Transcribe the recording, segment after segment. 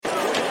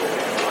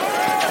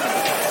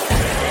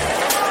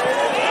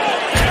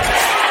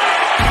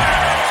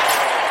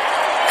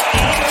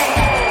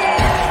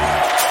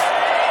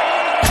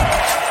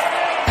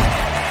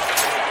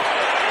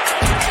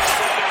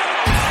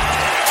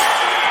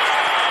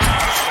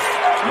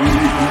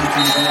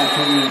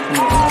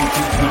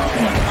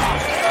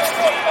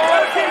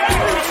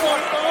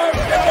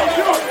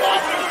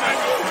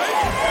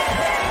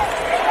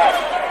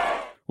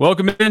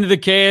Welcome into the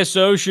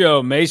KSO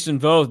show. Mason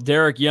Voth,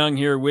 Derek Young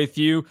here with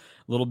you. A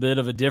little bit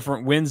of a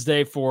different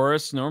Wednesday for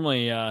us.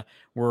 Normally,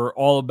 we're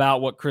all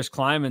about what Chris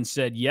Klieman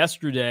said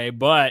yesterday,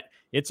 but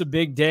it's a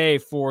big day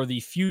for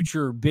the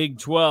future Big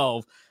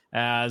 12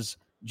 as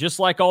just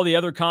like all the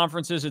other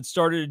conferences had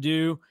started to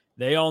do,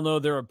 they all know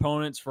their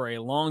opponents for a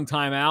long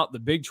time out. The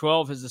Big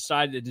 12 has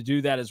decided to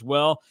do that as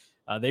well.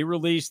 They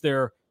released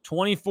their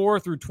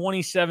 24 through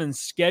 27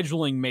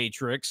 scheduling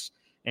matrix,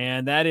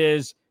 and that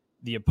is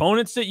the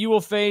opponents that you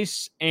will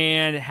face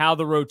and how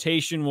the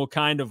rotation will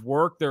kind of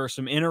work. There are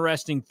some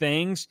interesting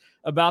things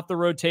about the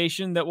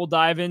rotation that we'll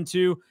dive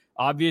into.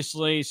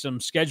 Obviously, some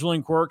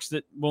scheduling quirks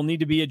that will need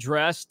to be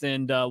addressed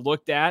and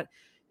looked at.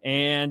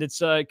 And it's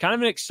kind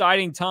of an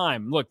exciting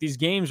time. Look, these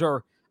games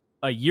are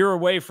a year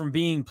away from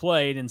being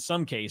played in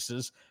some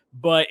cases,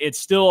 but it's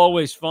still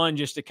always fun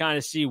just to kind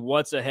of see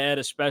what's ahead,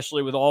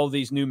 especially with all of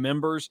these new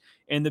members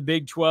in the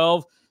Big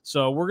 12.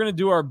 So we're going to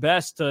do our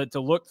best to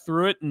look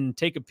through it and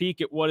take a peek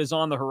at what is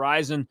on the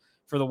horizon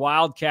for the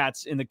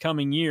Wildcats in the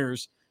coming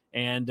years.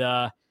 And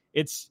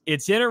it's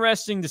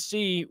interesting to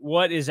see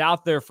what is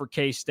out there for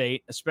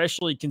K-State,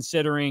 especially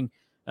considering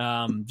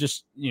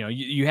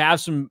you have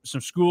some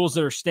schools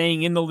that are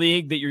staying in the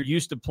league that you're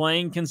used to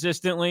playing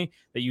consistently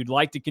that you'd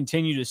like to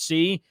continue to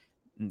see.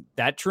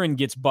 That trend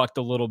gets bucked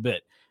a little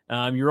bit.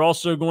 You're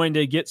also going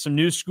to get some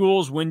new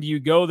schools. When do you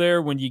go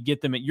there? When do you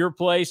get them at your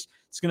place?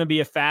 It's going to be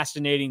a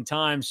fascinating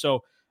time.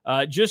 So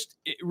just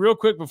real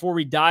quick before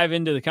we dive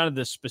into the kind of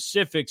the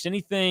specifics,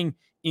 anything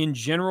in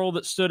general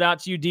that stood out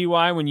to you,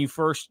 DY, when you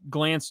first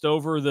glanced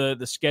over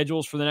the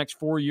schedules for the next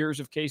 4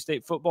 years of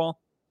K-State football?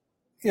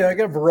 Yeah, I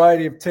got a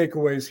variety of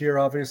takeaways here,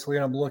 obviously,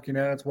 and I'm looking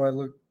at it. That's why I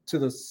look to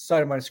the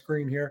side of my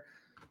screen here.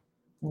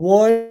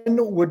 One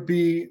would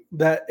be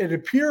that it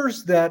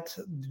appears that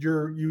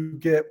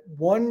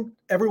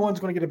everyone's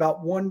going to get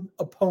about one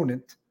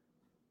opponent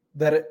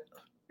that it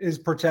is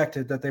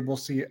protected that they will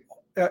see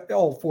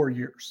all 4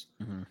 years.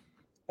 Mm-hmm.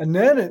 And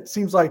then it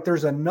seems like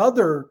there's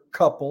another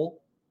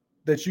couple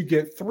that you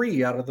get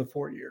 3 out of the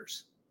 4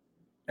 years.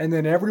 And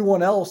then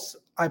everyone else,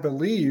 I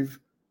believe,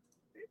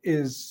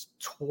 is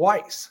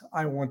twice,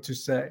 I want to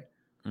say.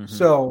 Mm-hmm.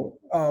 So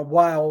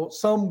while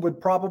some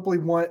would probably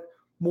want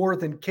more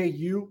than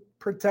KU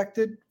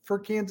protected for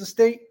Kansas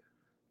State,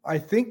 I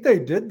think they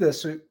did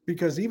this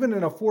because even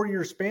in a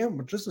 4-year span,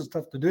 which this is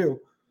tough to do,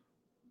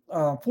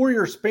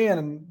 4-year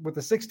span with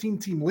a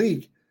 16-team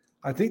league,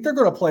 I think they're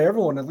going to play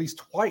everyone at least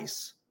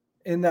twice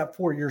in that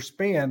 4-year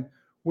span,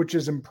 which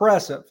is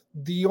impressive.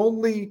 The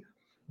only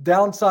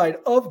downside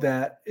of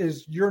that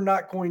is you're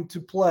not going to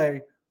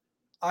play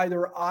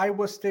either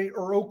Iowa State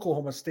or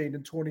Oklahoma State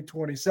in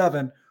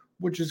 2027,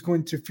 which is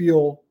going to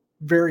feel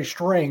very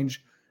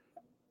strange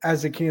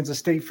as a Kansas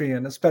State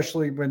fan,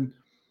 especially when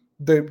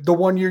the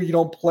 1 year you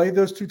don't play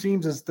those two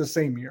teams is the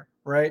same year,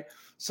 right?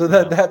 So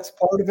that's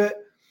part of it.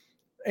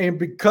 And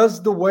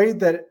because the way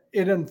that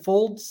it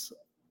unfolds,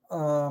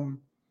 a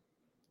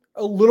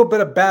little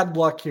bit of bad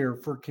luck here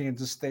for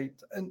Kansas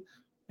State. And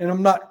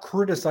I'm not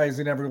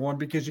criticizing everyone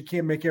because you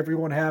can't make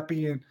everyone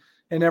happy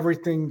and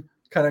everything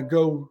kind of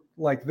go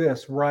like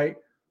this, right?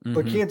 Mm-hmm.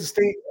 But Kansas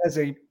State has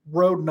a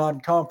road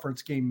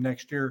non-conference game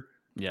next year.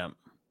 Yeah.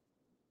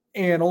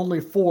 And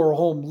only 4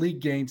 home league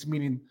games,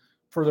 meaning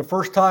for the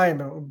first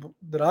time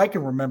that I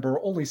can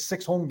remember, only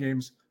 6 home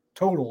games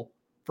total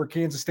for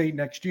Kansas State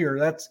next year.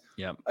 That's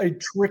a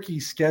tricky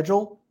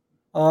schedule.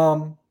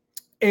 And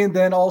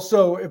then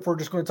also, if we're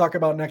just going to talk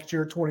about next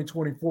year,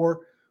 2024,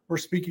 we're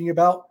speaking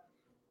about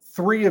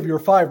 3 of your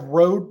 5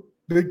 road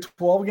Big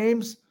 12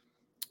 games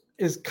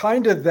is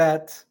kind of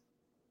that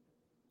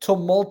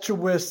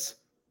tumultuous,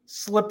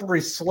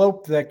 slippery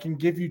slope that can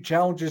give you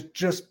challenges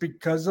just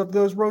because of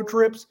those road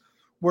trips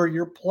where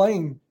you're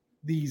playing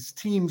these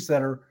teams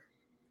that are,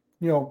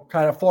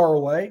 kind of far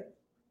away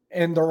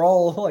and they're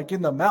all like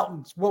in the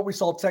mountains. What we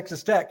saw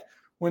Texas Tech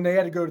when they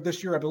had to go to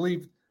this year, I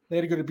believe they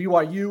had to go to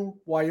BYU,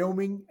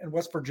 Wyoming, and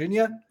West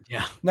Virginia.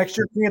 Yeah. Next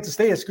year, Kansas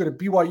State has to go to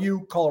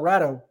BYU,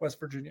 Colorado,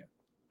 West Virginia.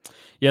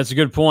 Yeah, it's a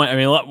good point. I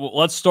mean,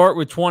 let's start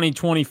with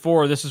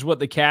 2024. This is what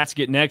the Cats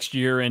get next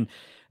year. And,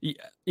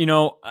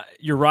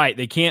 you're right.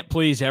 They can't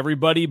please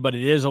everybody, but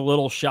it is a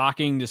little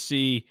shocking to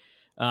see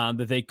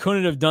that they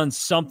couldn't have done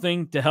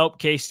something to help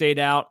K-State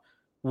out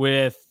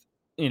with,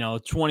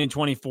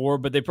 2024.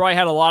 But they probably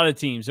had a lot of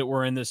teams that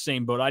were in the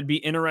same boat. I'd be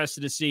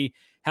interested to see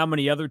how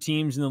many other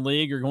teams in the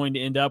league are going to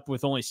end up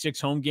with only 6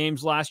 home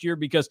games last year,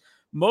 because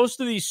most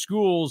of these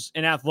schools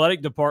and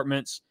athletic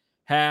departments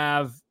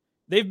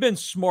they've been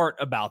smart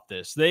about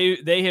this.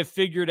 They have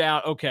figured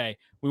out, okay,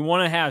 we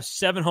want to have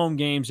 7 home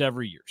games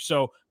every year.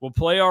 So we'll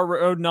play our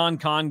road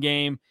non-con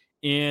game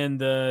in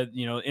the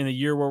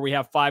year where we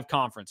have 5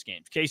 conference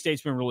games.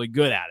 K-State's been really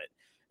good at it.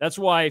 That's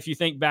why if you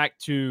think back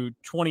to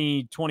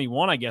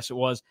 2021, I guess it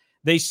was,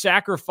 they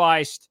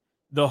sacrificed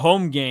the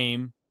home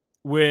game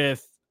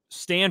with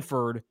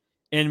Stanford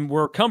and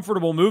were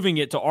comfortable moving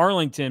it to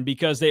Arlington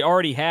because they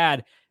already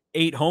had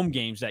 8 home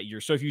games that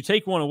year. So if you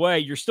take one away,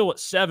 you're still at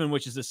 7,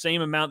 which is the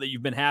same amount that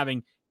you've been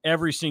having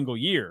every single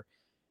year.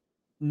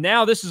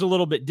 Now this is a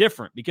little bit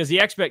different because the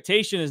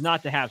expectation is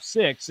not to have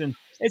 6. And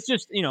it's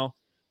just,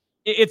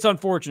 it's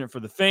unfortunate for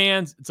the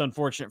fans. It's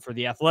unfortunate for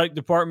the athletic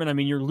department. I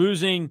mean, you're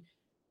losing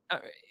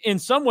in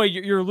some way,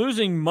 you're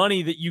losing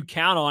money that you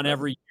count on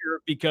every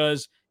year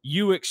because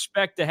you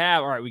expect to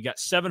have, all right, we got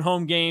 7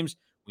 home games.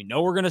 We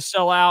know we're going to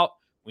sell out.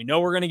 We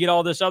know we're going to get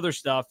all this other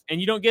stuff, and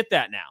you don't get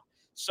that now.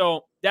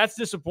 So that's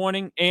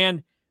disappointing.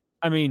 And,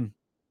 I mean,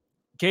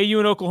 KU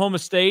and Oklahoma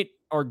State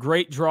are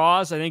great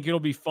draws. I think it'll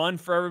be fun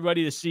for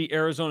everybody to see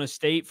Arizona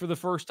State for the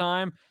first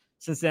time.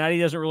 Cincinnati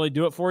doesn't really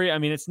do it for you. I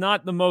mean, it's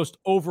not the most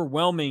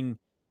overwhelming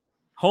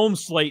home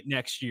slate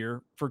next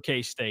year for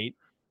K-State.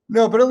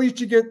 No, but at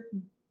least you get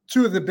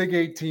 2 of the Big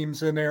 8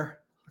 teams in there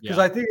because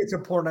I think it's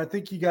important. I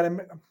think you got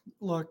to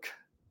look.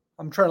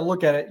 I'm trying to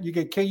look at it. You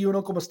get KU and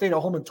Oklahoma State at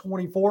home in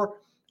 24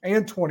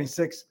 and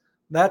 26.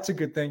 That's a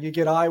good thing. You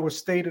get Iowa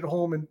State at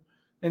home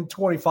in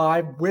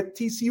 25 with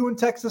TCU and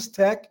Texas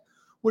Tech,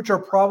 which are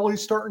probably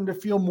starting to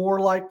feel more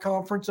like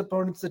conference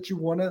opponents that you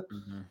want to.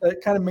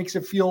 It kind of makes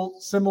it feel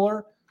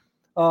similar.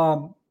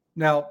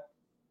 Now,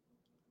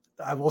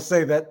 I will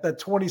say that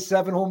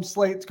 27 home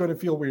slate is going to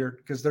feel weird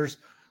because there's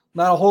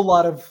not a whole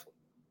lot of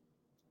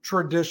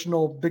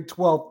traditional Big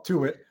 12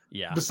 to it.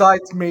 Yeah.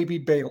 Besides maybe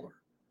Baylor,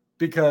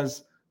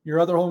 because your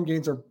other home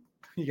games are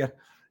you got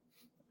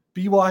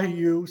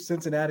BYU,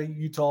 Cincinnati,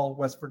 Utah,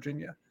 West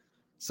Virginia.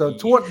 So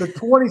the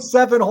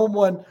 27 home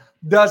one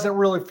doesn't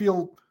really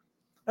feel,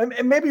 and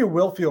maybe it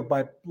will feel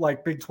by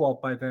like Big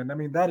 12 by then. I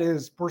mean, that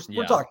is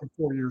we're talking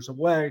 4 years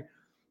away,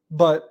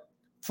 but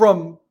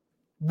from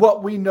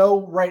what we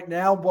know right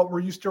now, what we're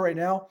used to right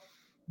now,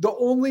 the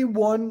only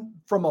one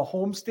from a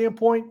home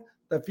standpoint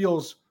that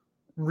feels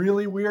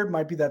really weird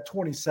might be that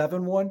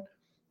 27 one.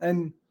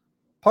 And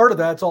part of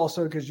that's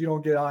also because you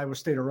don't get Iowa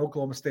State or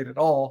Oklahoma State at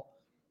all,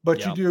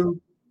 but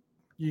you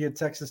get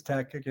Texas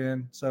Tech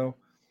again. So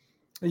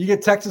you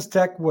get Texas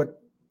Tech,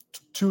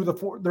 2 of the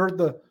 4,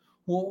 they're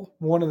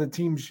one of the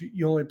teams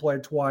you only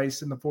played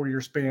twice in the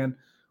 4-year span.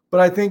 But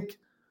I think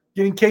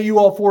getting KU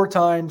all 4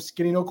 times,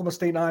 getting Oklahoma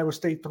State and Iowa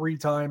State 3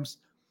 times,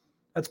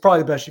 that's probably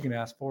the best you can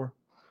ask for.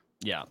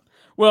 Yeah.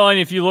 Well, and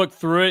if you look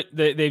through it,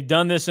 they've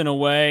done this in a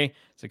way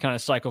to kind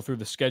of cycle through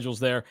the schedules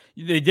there.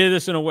 They did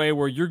this in a way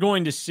where you're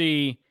going to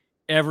see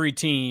every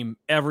team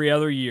every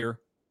other year,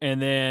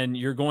 and then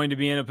you're going to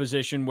be in a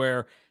position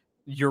where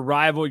your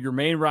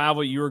main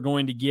rival, you are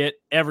going to get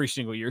every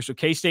single year. So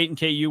K-State and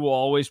KU will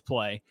always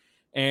play.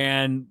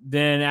 And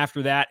then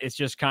after that, it's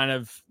just kind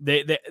of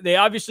they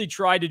obviously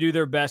tried to do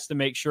their best to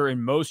make sure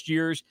in most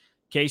years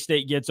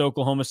K-State gets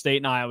Oklahoma State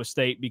and Iowa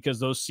State because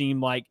those seem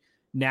like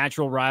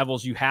natural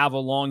rivals. You have a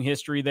long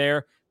history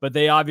there, but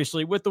they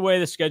obviously, with the way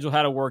the schedule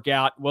had to work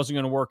out, wasn't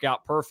going to work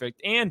out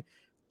perfect. And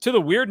to the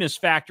weirdness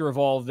factor of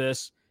all of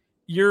this,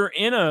 you're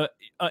in a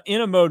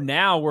mode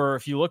now where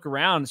if you look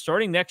around,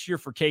 starting next year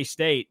for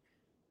K-State,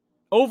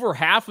 over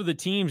half of the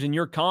teams in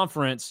your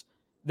conference,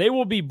 they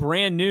will be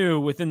brand new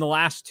within the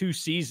last 2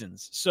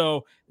 seasons.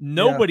 So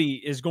nobody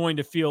is going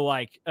to feel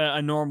like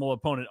a normal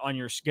opponent on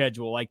your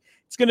schedule. Like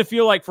it's going to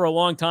feel like for a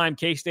long time,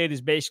 K-State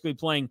is basically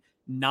playing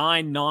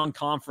 9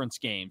 non-conference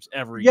games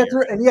every year.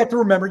 And you have to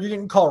remember you're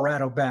getting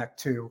Colorado back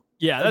too.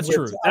 Yeah, that's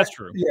true. That's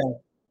true.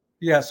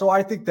 Yeah. So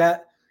I think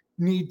that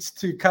needs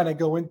to kind of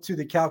go into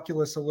the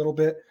calculus a little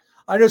bit.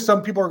 I know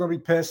some people are going to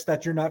be pissed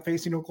that you're not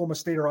facing Oklahoma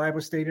State or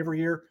Iowa State every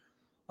year.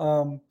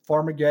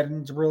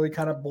 Farmageddon's really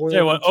kind of boiled.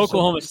 Tell you what,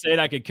 Oklahoma State,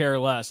 I could care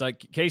less.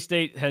 Like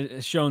K-State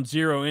has shown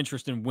zero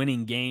interest in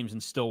winning games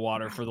in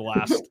Stillwater for the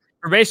last,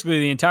 for basically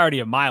the entirety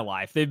of my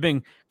life. They've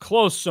been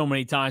close so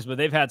many times, but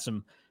they've had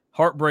some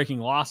heartbreaking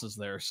losses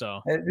there.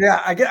 So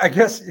yeah, I guess I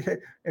guess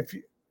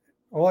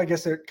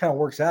it kind of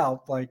works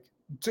out. Like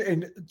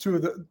two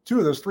of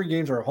those 3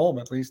 games are at home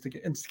at least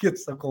against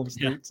Oklahoma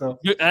State. Yeah. So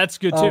that's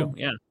good too.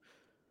 Yeah,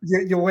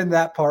 you win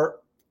that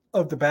part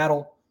of the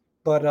battle.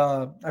 But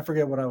I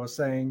forget what I was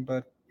saying.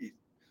 But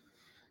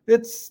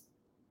this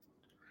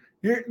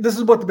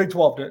is what the Big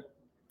 12 did,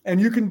 and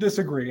you can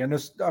disagree. And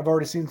I've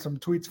already seen some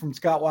tweets from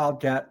Scott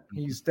Wildcat.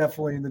 He's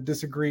definitely in the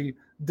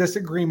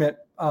disagreement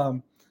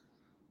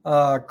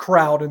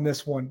crowd in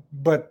this one.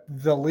 But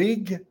the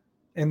league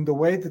and the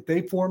way that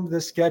they formed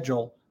this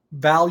schedule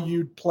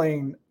valued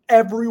playing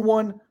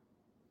everyone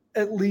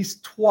at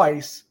least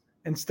twice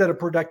instead of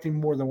protecting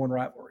more than one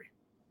rivalry.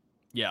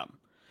 Yeah.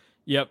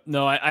 Yep.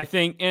 No, I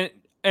think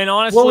and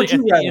honestly, at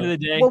the end of the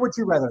day, what would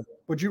you rather?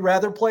 Would you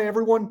rather play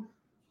everyone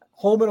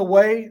home and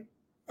away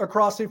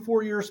across a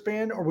 4-year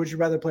span, or would you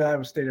rather play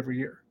Iowa State every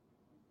year?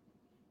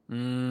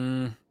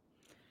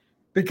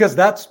 Because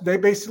they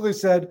basically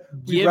said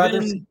we'd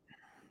rather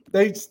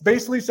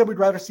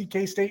see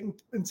K-State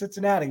and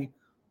Cincinnati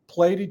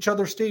play at each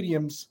other's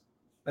stadiums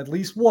at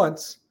least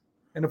once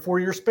in a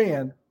 4-year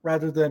span,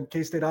 rather than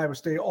K-State, Iowa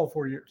State all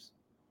 4 years.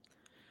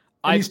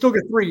 And you still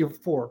get 3 of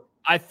 4.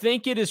 I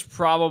think it is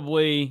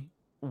probably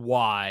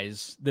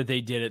wise that they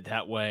did it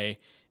that way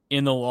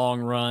in the long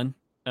run.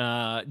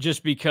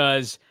 just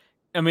because,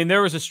 I mean,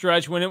 there was a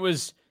stretch when it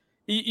was,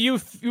 you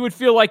would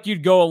feel like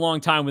you'd go a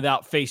long time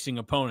without facing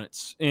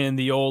opponents in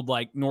the old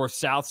like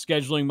north-south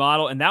scheduling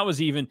model. And that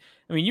was even,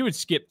 I mean, you would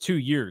skip 2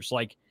 years.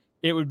 Like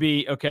it would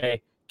be,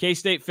 okay,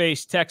 K-State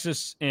faced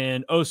Texas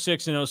in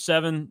 06 and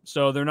 07,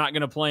 so they're not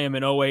going to play them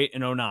in 08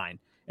 and 09.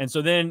 And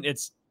so then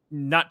it's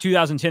not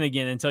 2010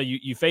 again until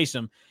you face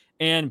them.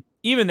 And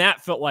even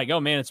that felt like, oh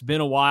man, it's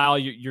been a while.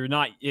 You're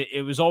not,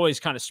 it was always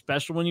kind of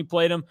special when you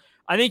played them.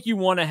 I think you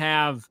want to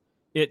have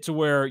it to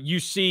where you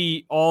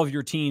see all of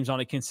your teams on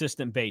a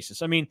consistent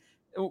basis. I mean,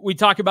 we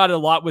talk about it a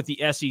lot with the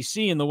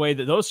SEC and the way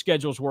that those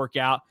schedules work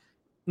out.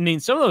 I mean,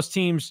 some of those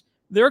teams,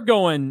 they're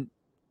going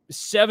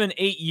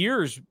 7-8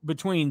 years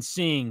between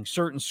seeing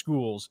certain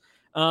schools.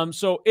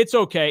 So it's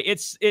okay.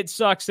 It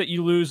sucks that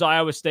you lose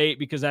Iowa State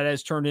because that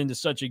has turned into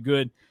such a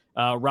good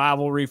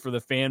rivalry for the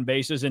fan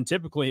bases and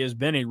typically has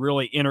been a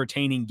really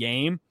entertaining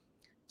game.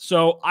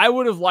 So I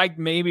would have liked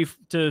maybe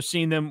to have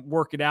seen them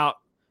work it out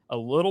a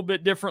little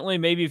bit differently.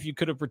 Maybe if you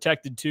could have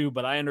protected 2,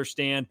 but I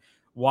understand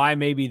why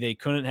maybe they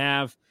couldn't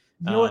have.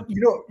 You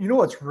know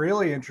what's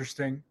really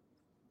interesting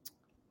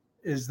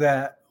is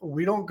that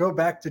we don't go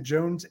back to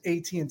Jones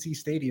AT&T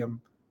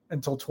Stadium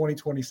until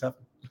 2027.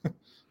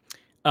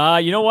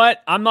 You know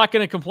what? I'm not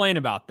going to complain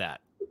about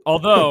that.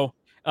 Although,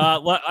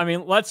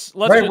 let's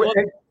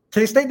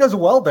K-State does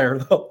well there,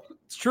 though.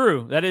 It's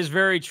true. That is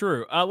very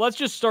true. Let's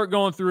just start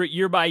going through it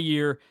year by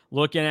year,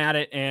 looking at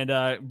it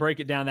and break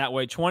it down that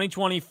way.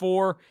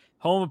 2024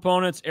 home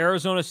opponents: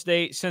 Arizona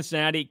State,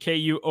 Cincinnati,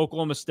 KU,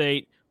 Oklahoma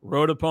State.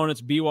 Road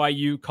opponents: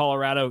 BYU,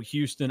 Colorado,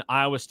 Houston,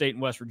 Iowa State,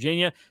 and West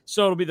Virginia.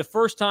 So it'll be the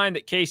first time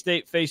that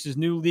K-State faces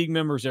new league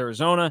members: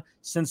 Arizona,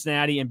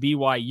 Cincinnati, and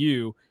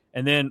BYU.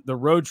 And then the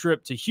road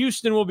trip to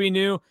Houston will be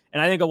new.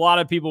 And I think a lot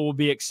of people will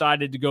be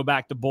excited to go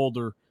back to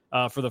Boulder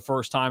for the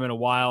first time in a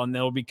while. And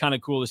it'll be kind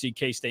of cool to see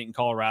K-State and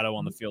Colorado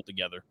on the field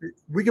together.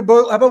 We could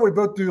both, how about we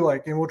both do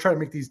and we'll try to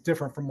make these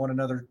different from one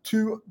another.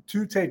 Two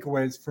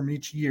takeaways from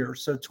each year.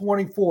 So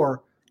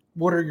 24,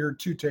 what are your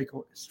 2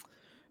 takeaways?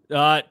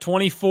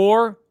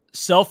 24,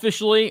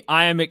 selfishly,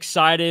 I am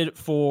excited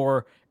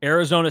for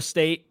Arizona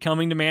State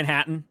coming to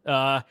Manhattan.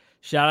 Shout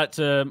out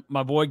to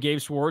my boy Gabe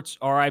Swartz,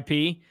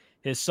 RIP.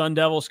 His Sun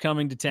Devils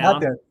coming to town.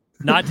 Not dead.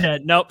 Not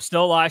dead. Nope,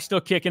 still alive,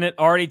 still kicking it.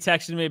 Already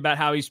texted me about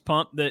how he's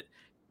pumped that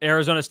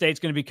Arizona State's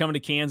going to be coming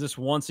to Kansas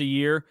once a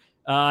year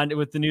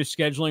with the new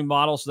scheduling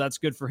model, so that's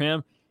good for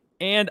him.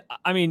 And,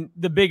 I mean,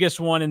 the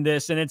biggest one in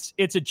this, and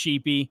it's a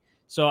cheapie,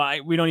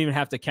 so we don't even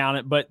have to count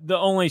it, but the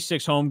only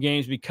 6 home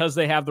games because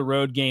they have the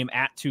road game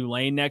at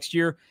Tulane next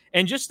year.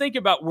 And just think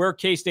about where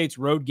K-State's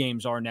road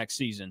games are next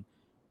season.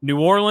 New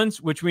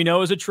Orleans, which we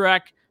know is a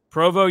trek,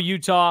 Provo,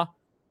 Utah,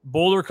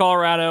 Boulder,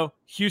 Colorado,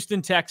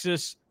 Houston,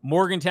 Texas,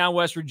 Morgantown,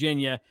 West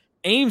Virginia.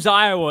 Ames,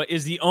 Iowa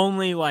is the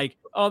only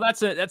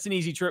that's an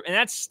easy trip. And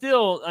that's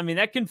still, I mean,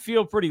 that can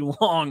feel pretty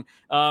long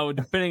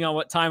depending on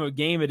what time of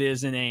game it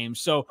is in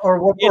Ames. So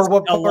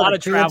what a lot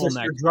of travel next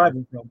you're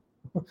driving from.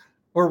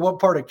 Or what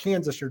part of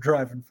Kansas you're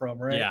driving from,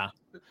 right? Yeah.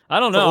 I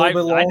don't know.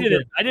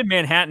 I did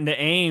Manhattan to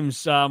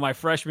Ames my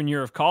freshman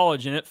year of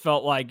college, and it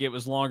felt like it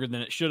was longer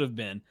than it should have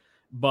been.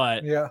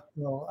 But yeah,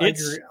 no, I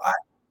agree.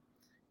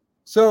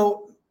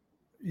 So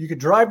you could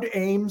drive to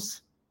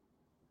Ames.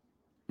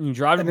 You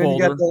drive to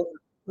Boulder.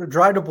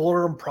 Drive to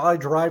Boulder and probably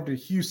drive to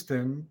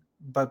Houston.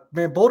 But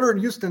man, Boulder and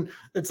Houston,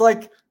 it's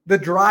like the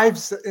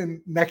drives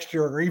in next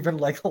year are even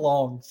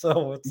long.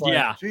 So it's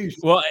geez.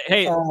 Well,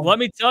 hey, let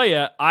me tell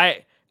you,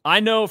 I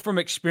know from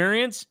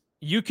experience,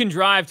 you can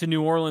drive to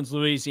New Orleans,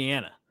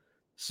 Louisiana.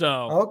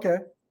 So okay,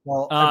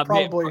 well,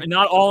 probably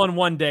not all in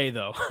one day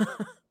though.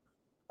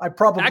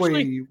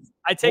 Actually,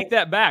 I take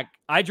that back.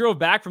 I drove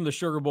back from the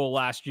Sugar Bowl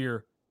last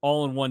year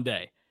all in one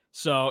day,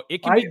 so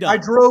it can be done.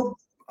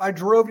 I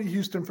drove to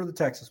Houston for the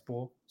Texas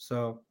Bowl,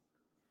 so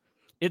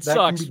it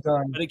sucks,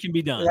 but it can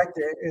be done.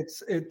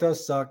 It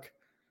does suck,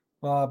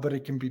 but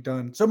it can be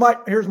done. So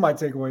here's my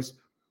takeaways.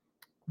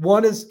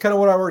 One is kind of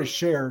what I already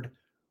shared,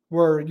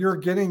 where you're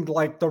getting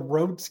the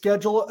road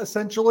schedule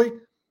essentially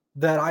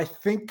that I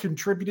think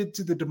contributed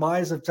to the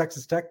demise of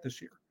Texas Tech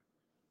this year.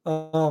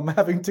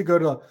 Having to go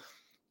to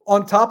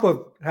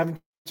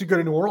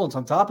New Orleans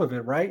on top of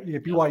it, right? You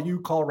have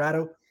BYU,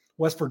 Colorado,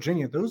 West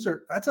Virginia.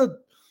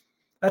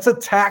 That's a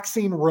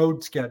taxing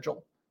road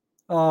schedule.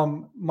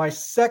 My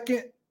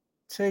second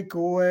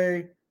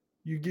takeaway,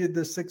 you get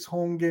the 6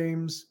 home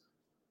games.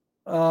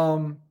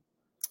 Probably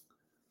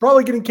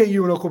getting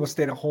KU and Oklahoma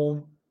State at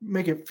home,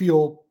 make it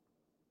feel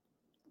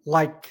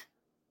like,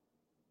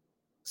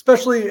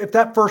 especially if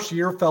that first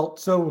year felt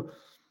so,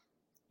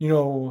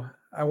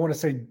 I want to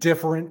say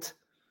different.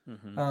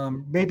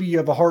 Mm-hmm. Maybe you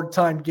have a hard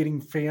time getting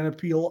fan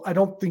appeal. I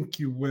don't think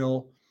you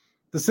will.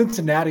 The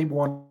Cincinnati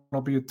one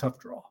will be a tough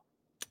draw.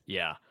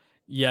 Yeah.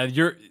 Yeah.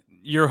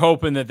 You're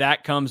hoping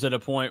that comes at a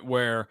point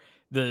where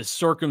the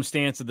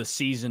circumstance of the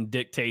season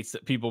dictates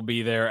that people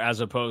be there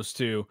as opposed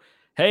to,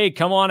 hey,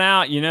 come on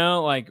out,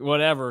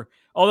 whatever.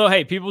 Although,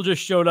 hey, people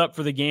just showed up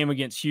for the game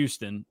against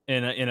Houston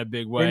in a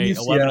big way,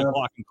 11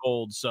 o'clock and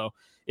cold, so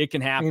it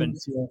can happen.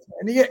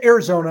 And you get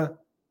Arizona.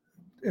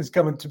 is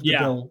coming to the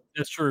bill.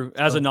 That's true.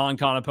 As a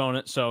non-con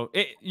opponent, so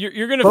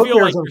you're going to Both feel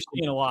like Arizona you're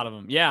seeing a lot of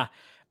them. Yeah.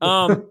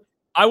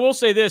 I will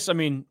say this. I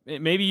mean,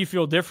 maybe you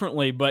feel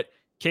differently, but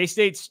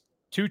K-State's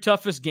 2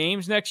 toughest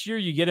games next year,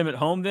 you get them at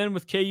home then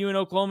with KU and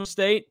Oklahoma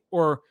State,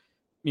 or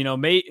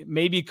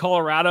maybe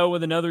Colorado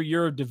with another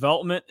year of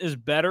development is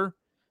better.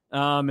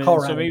 And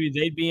so maybe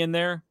they'd be in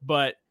there,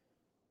 but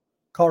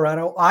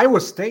Colorado, Iowa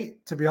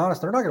State, to be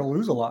honest, they're not going to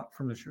lose a lot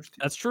from this year's team.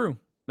 That's true.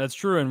 That's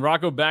true. And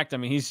Rocco Becht, I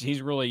mean,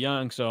 he's really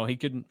young, so he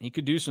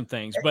could do some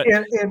things. But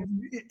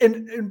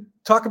and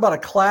talk about a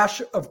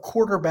clash of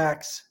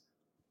quarterbacks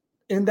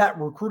in that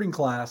recruiting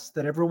class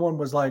that everyone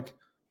was like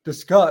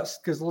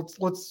discussed, because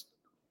let's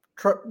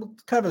kind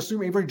of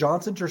assume Avery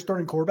Johnson's your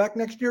starting quarterback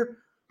next year.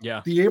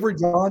 Yeah, the Avery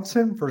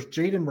Johnson versus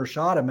Jaden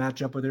Rashada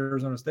matchup with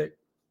Arizona State.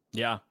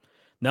 Yeah,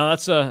 no,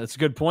 that's a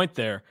good point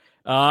there.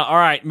 All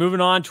right,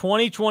 moving on.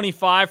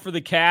 2025 for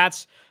the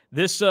Cats.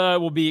 This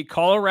will be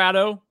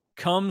Colorado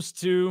comes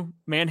to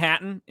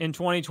Manhattan in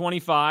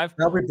 2025.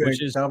 That'll be big.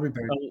 Which is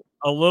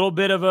a little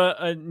bit of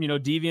a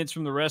deviance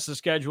from the rest of the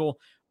schedule.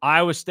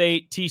 Iowa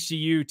State,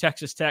 TCU,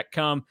 Texas Tech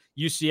come.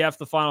 UCF,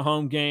 the final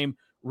home game.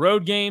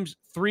 Road games,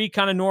 3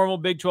 kind of normal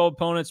Big 12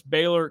 opponents: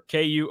 Baylor,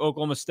 KU,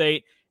 Oklahoma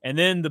State. And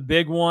then the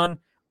big one.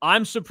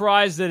 I'm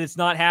surprised that it's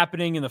not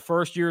happening in the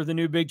first year of the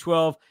new Big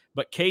 12,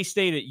 but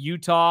K-State at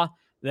Utah,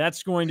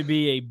 that's going to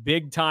be a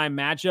big-time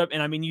matchup.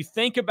 And, I mean, you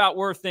think about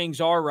where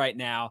things are right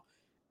now,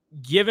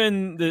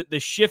 given the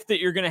shift that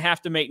you're going to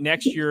have to make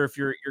next year if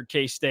you're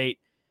K-State,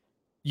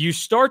 you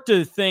start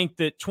to think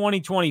that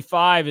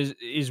 2025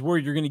 is where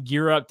you're going to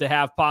gear up to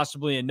have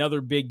possibly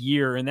another big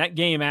year, and that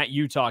game at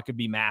Utah could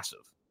be massive.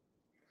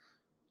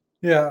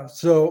 Yeah,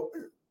 so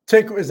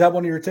is that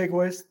one of your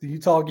takeaways? The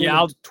Utah game?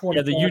 Yeah,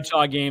 the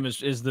Utah game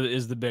is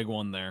the big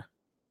one there.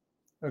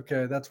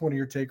 Okay, that's one of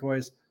your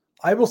takeaways.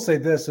 I will say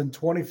this, in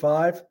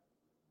 25,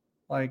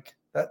 like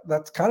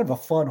that's kind of a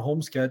fun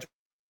home schedule,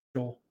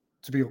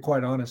 to be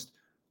quite honest.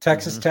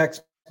 Texas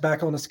Tech's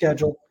back on the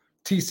schedule.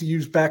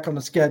 TCU's back on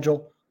the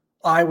schedule.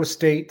 Iowa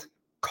State,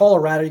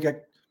 Colorado.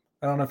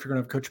 I don't know if you're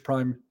going to have Coach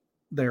Prime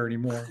there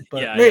anymore,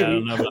 but maybe. I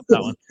don't know about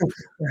that one.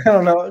 I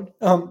don't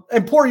know.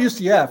 And poor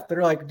UCF.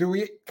 They're like, can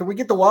we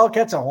get the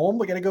Wildcats at home?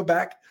 We got to go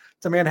back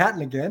to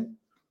Manhattan again.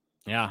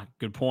 Yeah,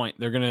 good point.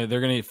 They're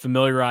gonna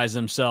familiarize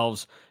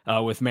themselves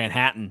with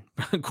Manhattan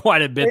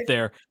quite a bit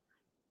there.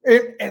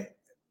 And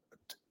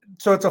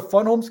so it's a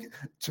fun home.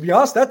 To be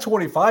honest, that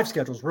 25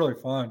 schedule is really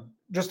fun,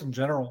 just in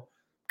general,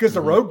 because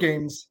the road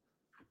games.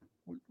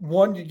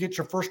 One, you get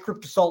your first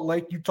trip to Salt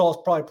Lake. Utah is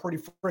probably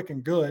pretty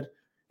freaking good,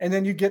 and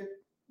then you get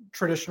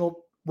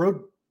traditional road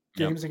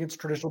games against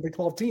traditional Big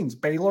 12 teams: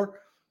 Baylor,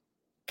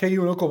 KU,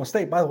 and Oklahoma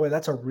State. By the way,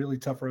 that's a really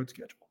tough road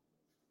schedule.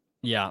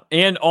 Yeah,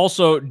 and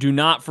also do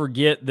not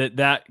forget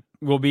that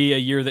will be a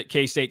year that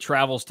K-State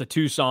travels to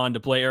Tucson to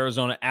play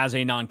Arizona as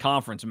a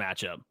non-conference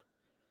matchup.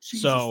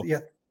 Jesus, so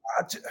yeah,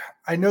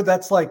 I know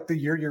that's like the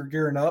year you're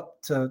gearing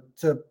up to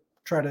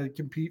try to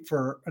compete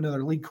for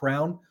another league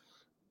crown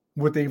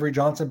with Avery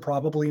Johnson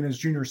probably in his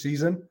junior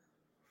season.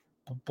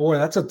 But boy,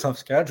 that's a tough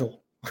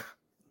schedule.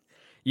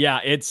 Yeah,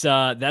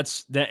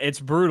 it's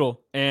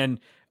brutal. And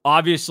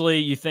obviously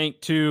you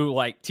think too,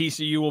 like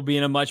TCU will be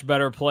in a much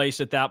better place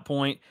at that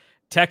point.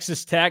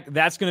 Texas Tech,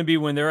 that's going to be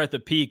when they're at the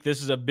peak.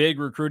 This is a big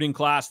recruiting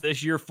class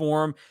this year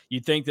for them.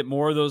 You'd think that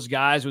more of those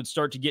guys would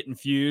start to get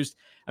infused.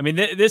 I mean,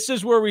 this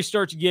is where we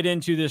start to get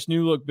into this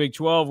new look Big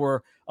 12,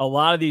 where a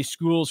lot of these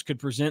schools could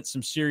present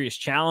some serious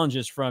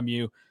challenges from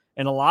you.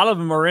 And a lot of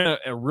them are in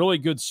a really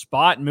good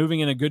spot and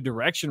moving in a good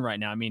direction right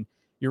now. I mean,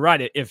 you're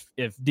right. If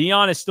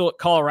Deion is still at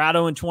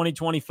Colorado in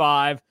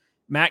 2025,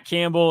 Matt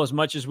Campbell, as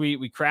much as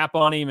we crap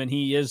on him and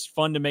he is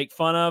fun to make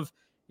fun of,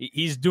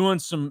 he's doing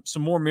some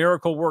more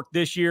miracle work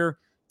this year.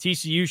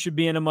 TCU should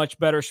be in a much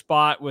better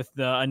spot with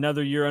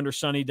another year under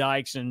Sonny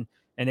Dykes and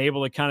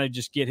able to kind of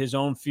just get his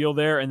own feel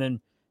there. And then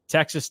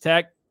Texas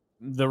Tech,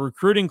 the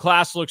recruiting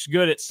class looks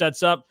good. It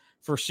sets up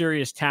for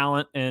serious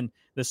talent, and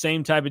the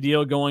same type of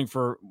deal going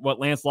for what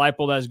Lance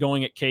Leipold has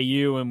going at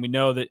KU. And we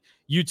know that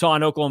Utah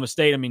and Oklahoma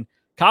State, I mean,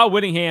 Kyle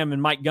Whittingham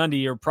and Mike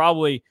Gundy are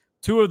probably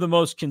 2 of the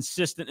most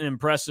consistent and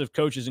impressive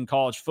coaches in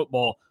college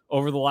football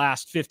over the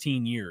last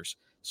 15 years.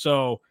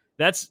 So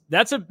that's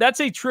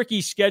a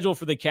tricky schedule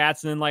for the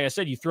Cats. And then, like I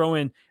said, you throw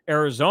in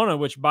Arizona,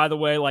 which, by the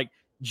way, like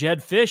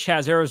Jed Fish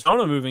has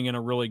Arizona moving in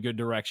a really good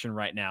direction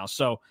right now.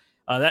 So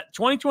that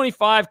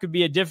 2025 could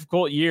be a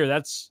difficult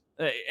year.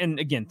 And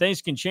again,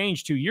 things can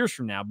change 2 years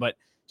from now, but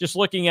just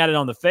looking at it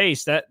on the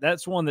face,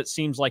 that's one that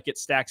seems like it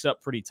stacks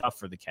up pretty tough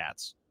for the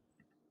Cats.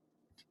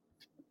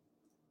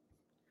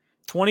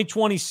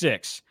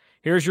 2026.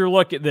 Here's your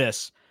look at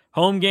this.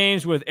 Home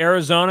games with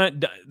Arizona.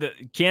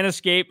 Can't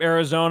escape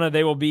Arizona.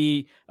 They will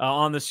be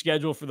on the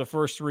schedule for the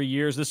first 3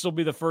 years. This will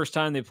be the first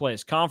time they play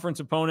as conference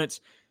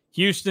opponents.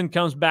 Houston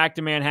comes back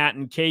to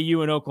Manhattan, KU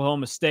and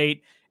Oklahoma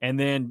State, and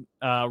then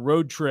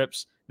road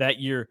trips that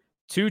year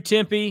to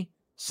Tempe,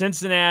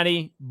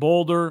 Cincinnati,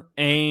 Boulder,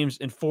 Ames,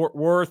 and Fort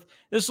Worth.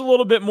 This is a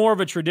little bit more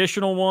of a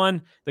traditional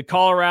one. The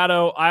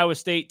Colorado, Iowa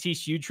State,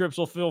 TCU trips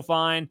will feel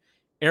fine.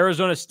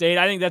 Arizona State,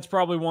 I think that's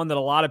probably one that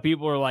a lot of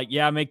people are like,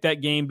 yeah, make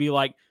that game be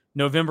like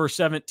November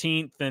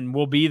 17th and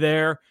we'll be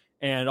there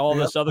and all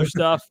this other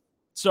stuff.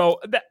 So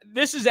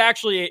this is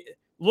actually,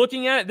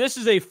 looking at it, this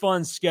is a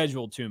fun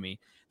schedule to me.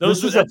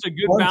 That's a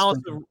good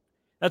balance of,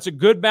 that's a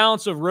good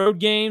balance of road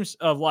games,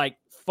 of like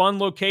fun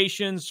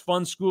locations,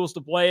 fun schools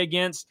to play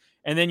against.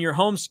 And then your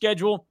home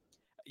schedule,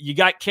 you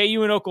got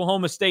KU and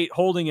Oklahoma State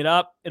holding it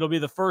up. It'll be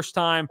the first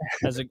time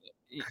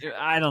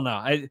I don't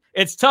know.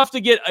 It's tough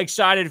to get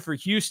excited for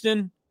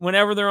Houston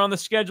whenever they're on the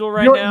schedule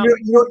now.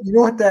 You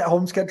know what that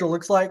home schedule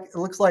looks like? It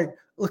looks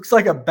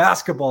like a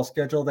basketball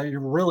schedule that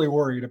you're really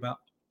worried about.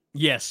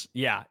 Yes.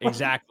 Yeah,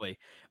 exactly.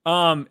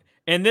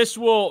 And this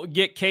will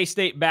get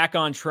K-State back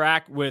on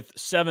track with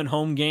 7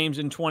 home games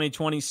in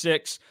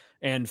 2026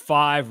 and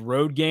 5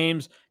 road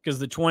games, because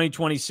the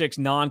 2026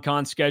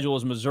 non-con schedule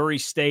is Missouri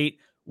State,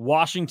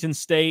 Washington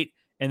State,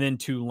 and then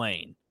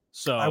Tulane.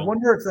 So I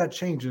wonder if that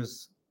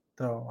changes,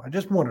 though. I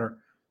just wonder,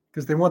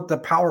 because they want the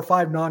Power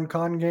 5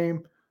 non-con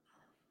game,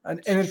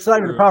 and it's not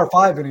even the Power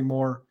 5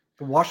 anymore.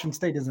 The Washington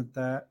State isn't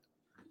that.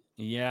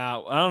 Yeah,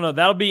 I don't know.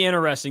 That'll be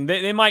interesting.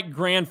 They might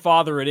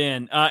grandfather it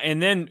in,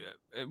 and then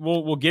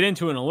we'll get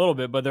into it in a little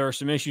bit, but there are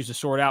some issues to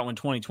sort out when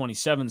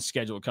 2027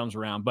 schedule comes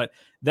around. But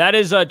that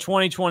is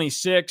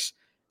 2026.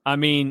 I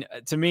mean,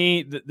 to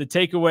me, the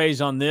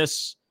takeaways on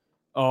this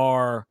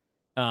are,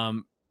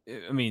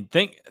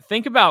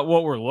 think about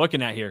what we're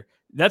looking at here.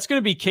 That's going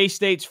to be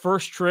K-State's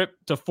first trip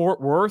to Fort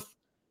Worth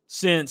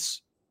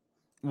since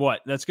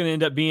what? That's going to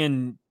end up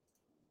being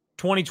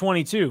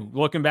 2022,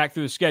 looking back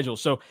through the schedule.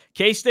 So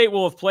K-State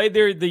will have played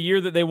there the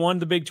year that they won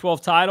the Big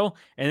 12 title,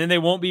 and then they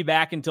won't be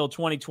back until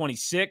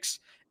 2026.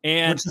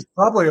 And which is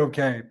probably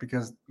okay,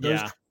 because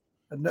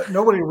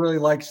nobody really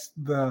likes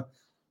the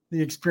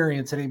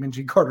experience at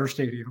Amon-G Carter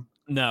Stadium.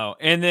 No.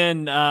 And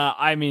then,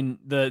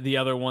 the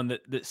other one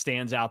that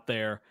stands out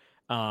there,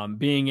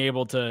 being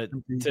able to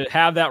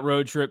have that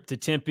road trip to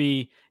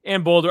Tempe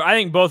and Boulder. I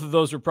think both of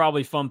those are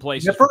probably fun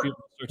places for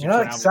people to You're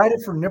not excited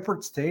for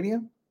Nippert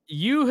Stadium?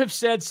 You have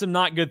said some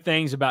not good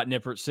things about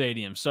Nippert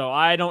Stadium, so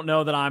I don't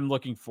know that I'm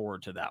looking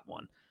forward to that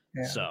one.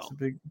 Yeah,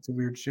 it's a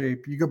weird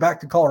shape. You go back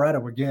to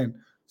Colorado again,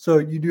 so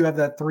you do have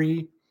that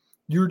 3.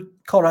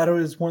 Colorado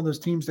is one of those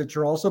teams that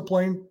you're also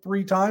playing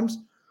 3 times,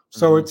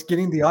 so it's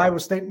getting the Iowa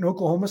State and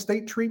Oklahoma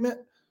State treatment,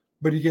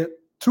 but you get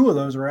 2 of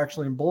those are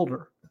actually in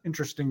Boulder,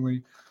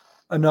 interestingly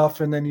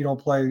enough, and then you don't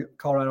play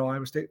Colorado,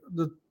 Iowa State.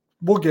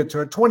 We'll get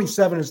to it.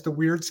 27 is the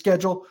weird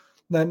schedule.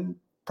 Then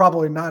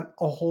probably not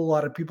a whole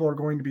lot of people are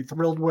going to be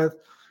thrilled with,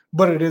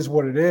 but it is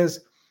what it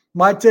is.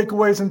 My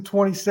takeaways in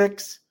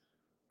 26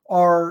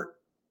 are,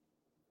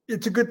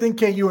 it's a good thing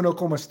KU and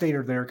Oklahoma State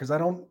are there, because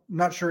I'm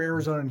not sure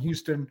Arizona and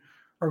Houston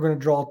are going to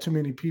draw too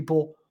many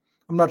people.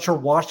 I'm not sure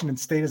Washington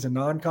State as a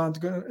non-con is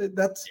going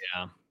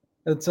to.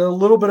 It's a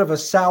little bit of a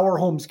sour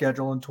home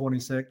schedule in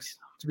 26.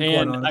 To be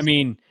quite honest. I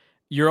mean,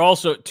 you're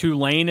also,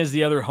 Tulane is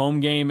the other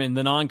home game in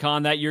the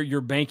non-con that year. You're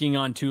banking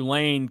on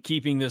Tulane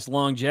keeping this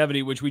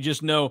longevity, which we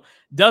just know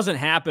doesn't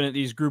happen at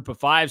these group of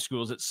 5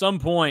 schools. At some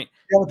point,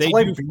 they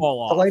do fall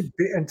off.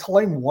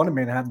 Tulane won in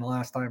Manhattan the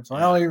last time, so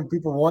I don't even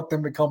people want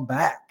them to come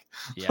back.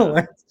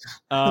 Yeah.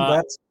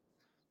 That's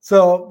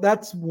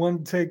one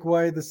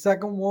takeaway. The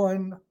second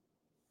one,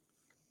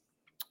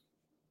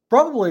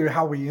 probably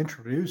how we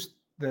introduced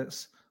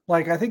this.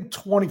 Like, I think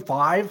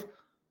 25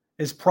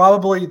 is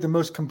probably the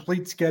most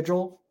complete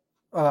schedule,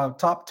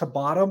 top to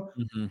bottom,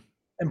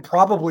 and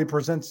probably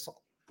presents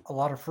a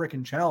lot of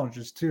freaking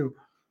challenges too.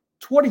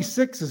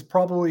 26 is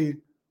probably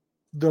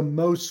the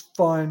most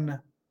fun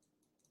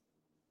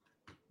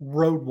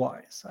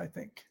road-wise, I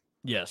think.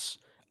 Yes,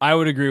 I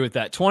would agree with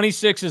that.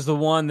 26 is the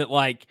one that,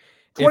 like,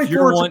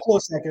 24 is a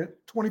close second.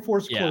 24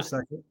 is a close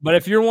second. But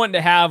if you're wanting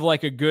to have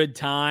like a good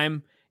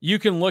time, you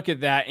can look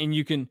at that and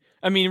you can,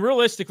 I mean,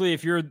 realistically,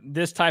 if you're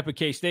this type of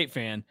K-State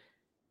fan,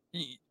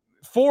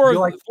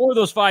 4 of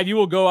those 5 you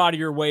will go out of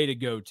your way to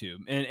go to,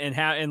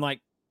 and like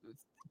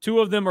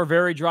 2 of them are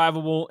very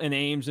drivable in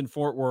Ames and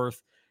Fort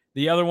Worth.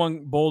 The other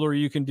one, Boulder,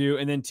 you can do,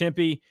 and then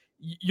Tempe,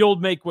 you'll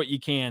make what you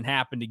can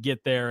happen to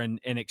get there and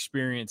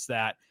experience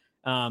that.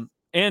 And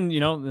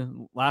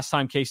the last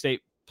time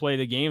K-State played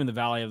a game in the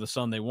Valley of the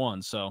Sun, they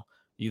won, so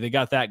they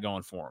got that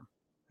going for them.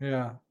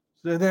 Yeah.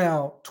 So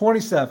now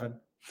 27.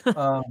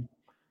 Utah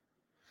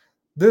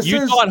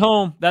at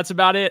home. That's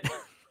about it.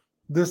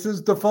 This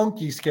is the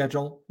funky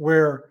schedule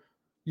where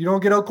you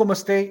don't get Oklahoma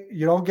State,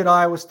 you don't get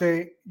Iowa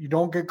State, you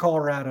don't get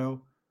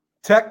Colorado.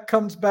 Tech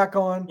comes back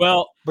on,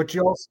 but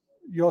you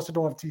also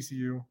don't have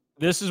TCU.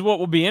 This is what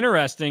will be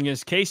interesting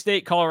is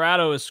K-State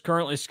Colorado is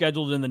currently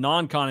scheduled in the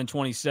non-con in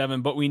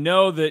 27, but we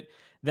know that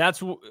that's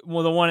the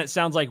one it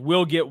sounds like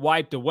will get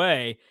wiped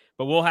away,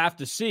 but we'll have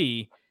to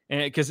see,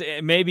 because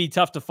it may be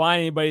tough to find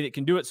anybody that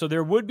can do it. So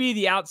there would be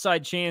the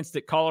outside chance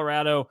that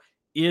Colorado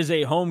is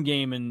a home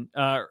game, and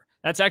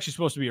that's actually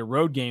supposed to be a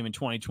road game in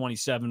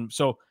 2027.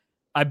 So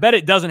I bet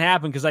it doesn't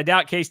happen, because I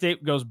doubt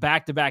K-State goes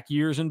back-to-back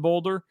years in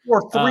Boulder.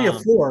 Or 3 or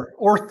 4.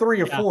 Or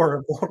 3 or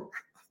 4.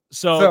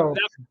 So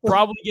that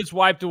probably gets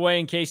wiped away,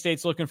 and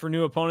K-State's looking for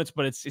new opponents,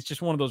 but it's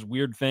just one of those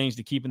weird things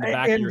to keep in the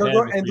back of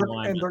your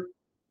head.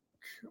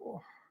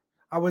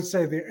 I would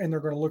say they're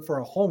going to look for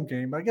a home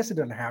game, but I guess it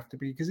doesn't have to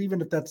be, because even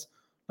if that's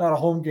not a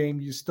home game,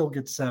 you still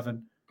get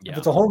 7. Yeah. If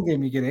it's a home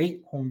game, you get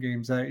 8 home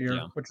games that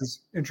year, which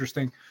is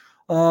interesting.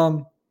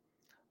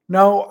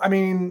 No, I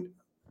mean,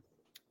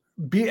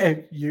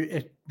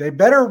 they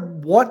better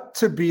want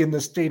to be in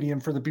the stadium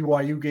for the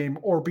BYU game,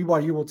 or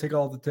BYU will take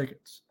all the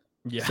tickets.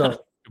 Yeah,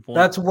 so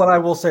that's what I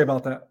will say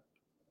about that.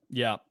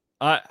 Yeah,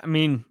 I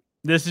mean,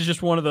 this is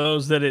just one of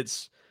those that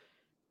it's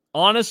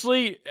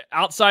honestly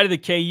outside of the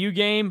KU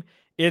game.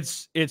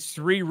 It's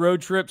 3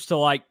 road trips to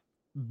like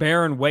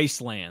barren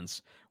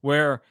wastelands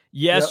where,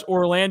 yes,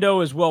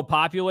 Orlando is well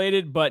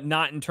populated, but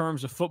not in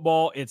terms of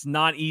football. It's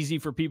not easy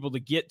for people to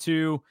get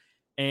to.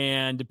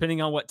 And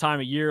depending on what time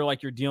of year,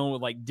 like you're dealing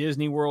with like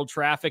Disney World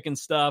traffic and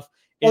stuff,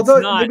 it's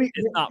not fun.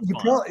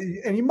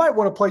 And you might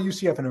want to play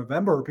UCF in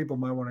November, or people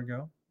might want to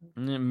go.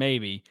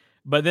 Maybe.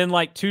 But then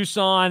like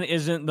Tucson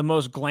isn't the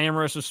most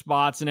glamorous of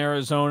spots in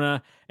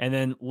Arizona. And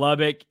then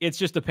Lubbock, it's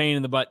just a pain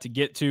in the butt to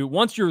get to.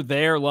 Once you're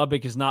there,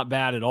 Lubbock is not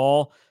bad at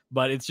all,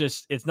 but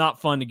it's not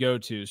fun to go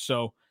to.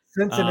 So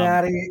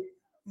Cincinnati,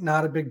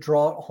 not a big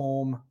draw at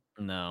home.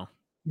 No.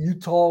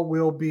 Utah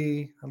will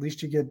be. At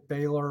least you get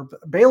Baylor.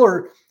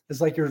 Baylor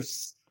is like your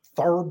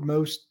third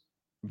most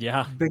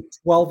Big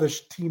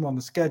 12-ish team on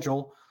the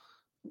schedule.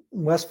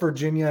 West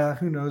Virginia,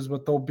 who knows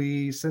what they'll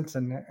be.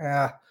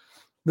 Cincinnati,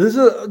 this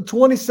is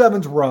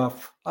 27's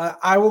rough.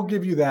 I will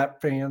give you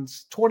that,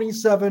 fans.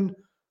 27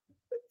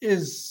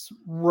 is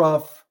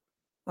rough,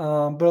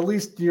 but at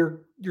least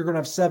you're going to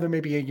have 7,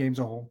 maybe 8 games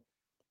at home.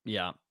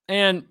 Yeah,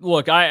 and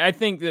look, I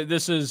think that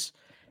this is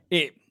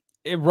it.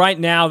 Right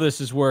now, this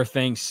is where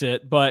things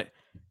sit, but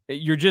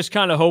you're just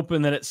kind of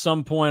hoping that at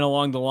some point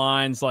along the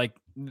lines, like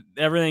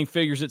everything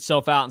figures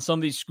itself out, and some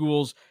of these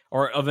schools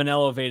are of an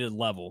elevated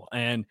level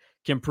and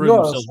can prove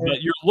themselves.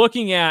 But you're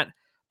looking at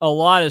a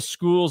lot of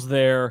schools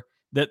there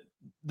that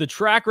the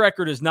track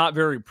record is not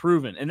very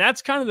proven. And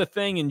that's kind of the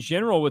thing in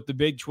general with the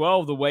Big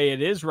 12, the way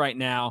it is right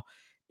now,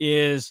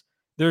 is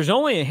there's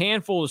only a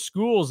handful of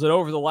schools that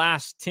over the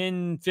last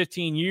 10,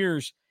 15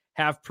 years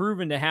have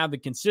proven to have the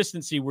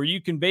consistency where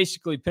you can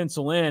basically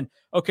pencil in,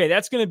 okay,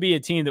 that's going to be a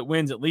team that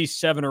wins at least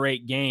 7 or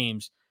 8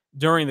 games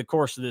during the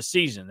course of this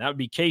season. That would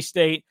be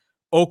K-State,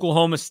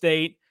 Oklahoma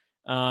State,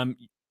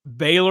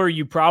 Baylor,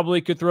 you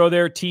probably could throw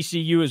there,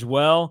 TCU as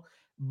well,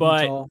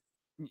 but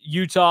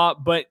Utah,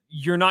 but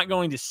you're not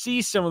going to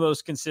see some of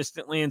those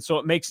consistently, and so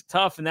it makes it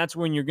tough, and that's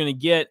when you're going to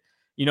get,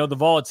 the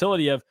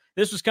volatility of,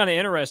 this was kind of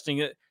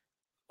interesting.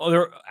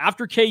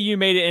 After KU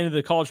made it into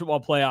the college football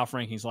playoff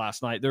rankings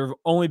last night, there have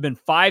only been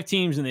 5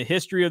 teams in the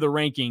history of the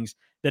rankings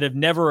that have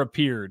never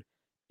appeared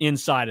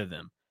inside of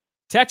them.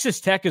 Texas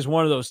Tech is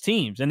one of those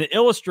teams, and it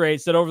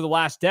illustrates that over the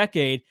last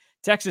decade,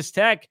 Texas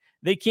Tech,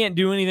 they can't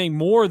do anything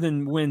more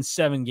than win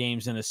 7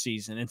 games in a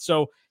season, and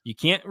so you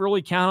can't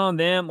really count on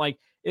them. Like,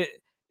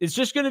 it's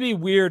just going to be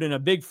weird and a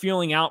big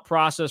feeling out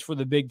process for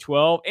the Big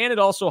 12, and it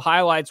also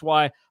highlights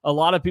why a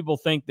lot of people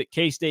think that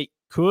K-State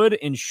could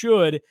and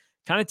should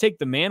kind of take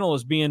the mantle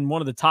as being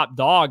one of the top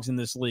dogs in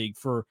this league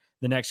for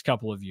the next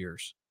couple of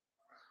years.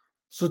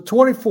 So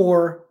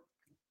 24,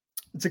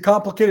 it's a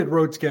complicated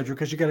road schedule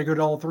because you got to go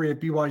to all 3 at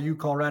BYU,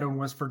 Colorado, and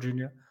West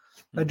Virginia.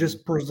 That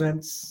just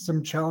presents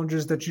some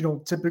challenges that you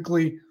don't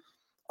typically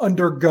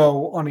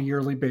undergo on a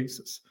yearly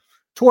basis.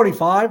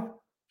 25,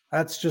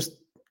 that's just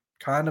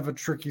kind of a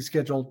tricky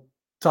schedule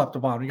top to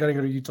bottom. You got to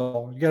go to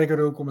Utah. You got to go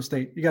to Oklahoma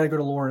State. You got to go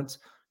to Lawrence.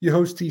 You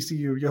host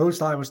TCU. You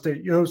host Iowa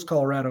State. You host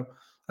Colorado.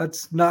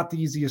 That's not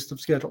the easiest of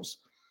schedules.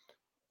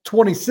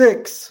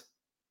 26,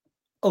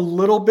 a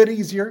little bit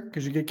easier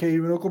because you get KU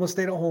and Oklahoma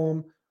State at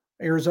home.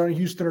 Arizona and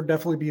Houston are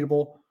definitely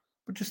beatable.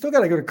 But you still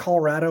got to go to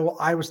Colorado,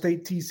 Iowa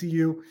State,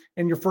 TCU,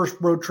 and your first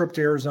road trip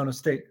to Arizona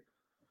State.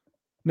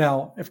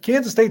 Now, if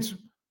Kansas State's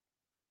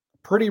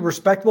pretty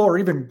respectable or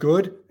even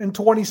good in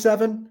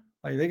 27,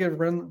 like they could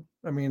run.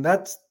 I mean,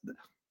 that's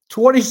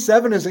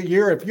 27 is a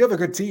year. If you have a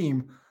good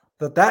team,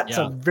 that's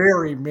a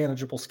very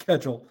manageable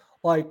schedule.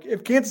 Like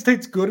if Kansas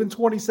State's good in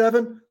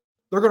 27,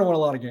 they're going to win a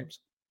lot of games.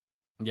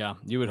 Yeah,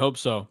 you would hope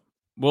so.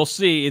 We'll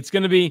see. It's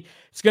going to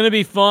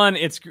be fun.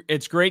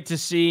 It's great to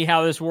see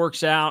how this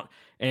works out,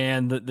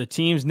 and the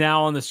teams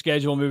now on the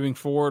schedule moving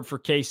forward for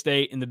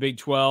K-State in the Big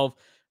 12.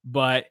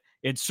 But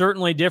it's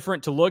certainly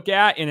different to look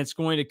at, and it's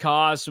going to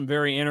cause some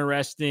very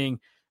interesting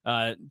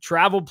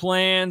travel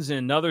plans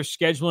and other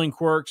scheduling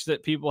quirks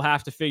that people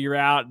have to figure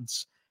out.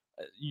 It's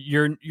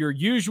your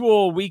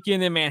usual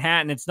weekend in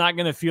Manhattan. It's not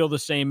going to feel the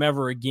same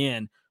ever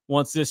again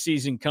once this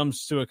season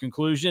comes to a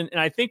conclusion. And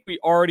I think we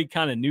already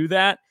kind of knew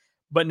that,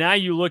 but now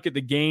you look at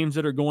the games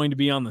that are going to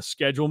be on the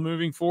schedule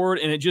moving forward,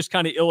 and it just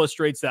kind of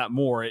illustrates that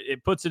more.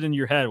 It puts it in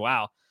your head.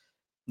 Wow,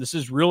 this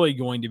is really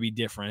going to be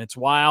different. It's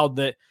wild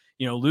that,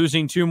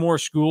 losing 2 more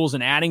schools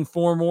and adding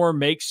 4 more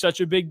makes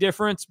such a big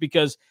difference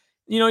because,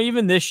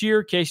 even this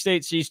year,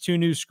 K-State sees 2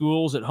 new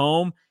schools at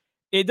home.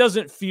 It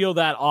doesn't feel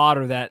that odd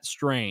or that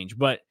strange,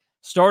 but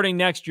starting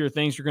next year,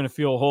 things are going to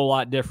feel a whole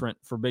lot different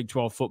for Big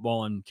 12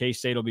 football, and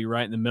K-State will be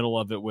right in the middle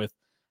of it with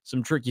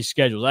some tricky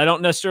schedules. I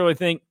don't necessarily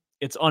think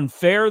it's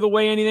unfair the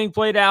way anything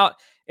played out.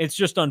 It's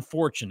just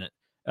unfortunate.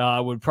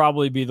 Would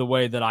probably be the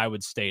way that I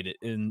would state it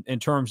in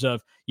terms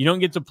of you don't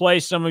get to play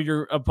some of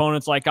your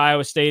opponents like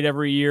Iowa State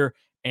every year,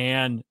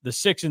 and the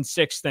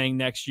 6-6 thing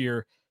next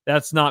year.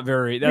 That's not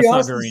very enjoyable.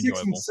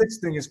 The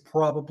 6-6 thing is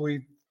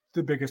probably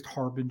the biggest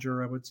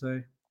harbinger, I would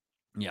say.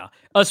 Yeah,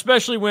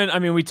 especially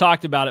when we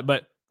talked about it,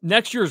 but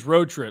next year's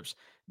road trips,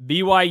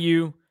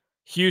 BYU,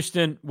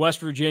 Houston, West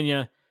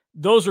Virginia,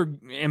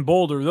 and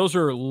Boulder, those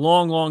are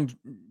long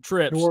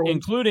trips,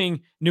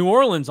 including New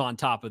Orleans on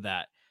top of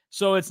that.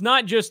 So it's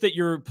not just that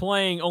you're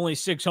playing only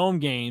 6 home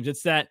games.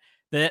 It's that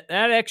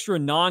extra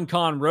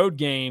non-con road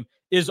game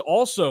is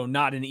also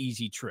not an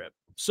easy trip.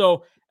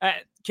 So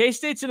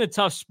K-State's in a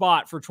tough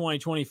spot for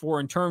 2024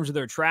 in terms of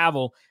their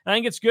travel. And I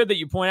think it's good that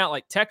you point out,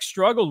 like, Tech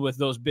struggled with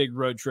those big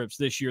road trips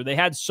this year. They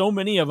had so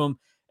many of them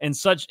in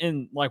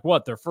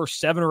their first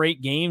 7 or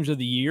 8 games of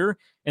the year,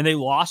 and they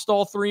lost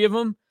all 3 of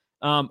them.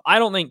 I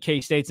don't think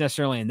K-State's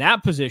necessarily in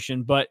that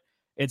position, but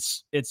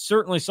it's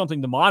certainly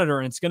something to monitor,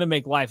 and it's going to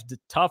make life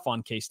tough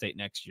on K-State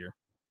next year.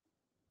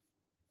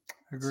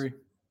 Agree.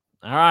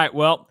 All right,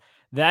 well,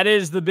 that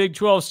is the Big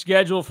 12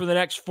 schedule for the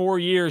next 4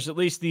 years, at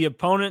least the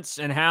opponents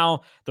and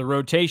how the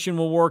rotation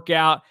will work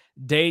out.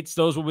 Dates,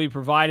 those will be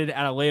provided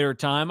at a later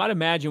time. I'd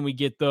imagine we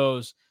get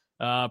those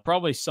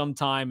probably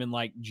sometime in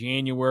like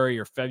January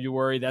or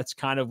February. That's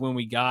kind of when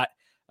we got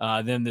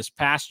them this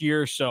past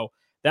year. So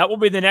that will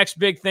be the next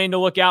big thing to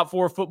look out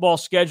for football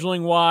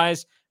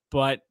scheduling-wise.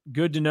 But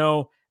good to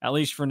know, at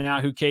least for now,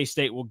 who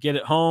K-State will get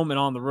at home and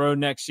on the road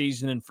next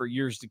season and for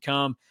years to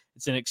come.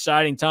 It's an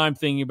exciting time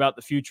thinking about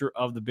the future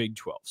of the Big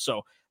 12.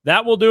 So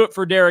that will do it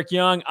for Derek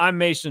Young. I'm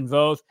Mason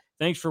Voth.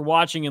 Thanks for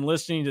watching and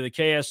listening to the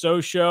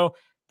KSO Show.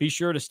 Be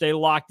sure to stay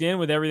locked in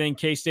with everything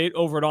K-State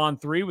over at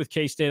On3 with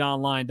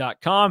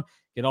KStateOnline.com.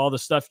 Get all the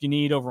stuff you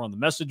need over on the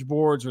message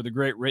boards or the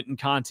great written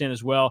content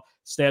as well.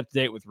 Stay up to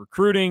date with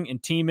recruiting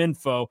and team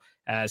info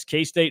as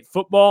K-State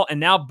football and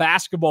now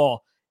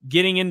basketball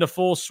getting into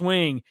full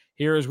swing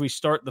here as we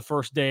start the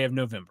first day of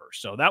November.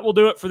 So that will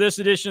do it for this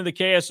edition of the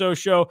KSO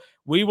Show.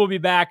 We will be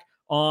back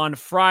on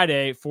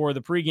Friday for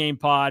the pregame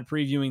pod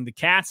previewing the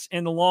Cats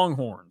and the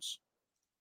Longhorns.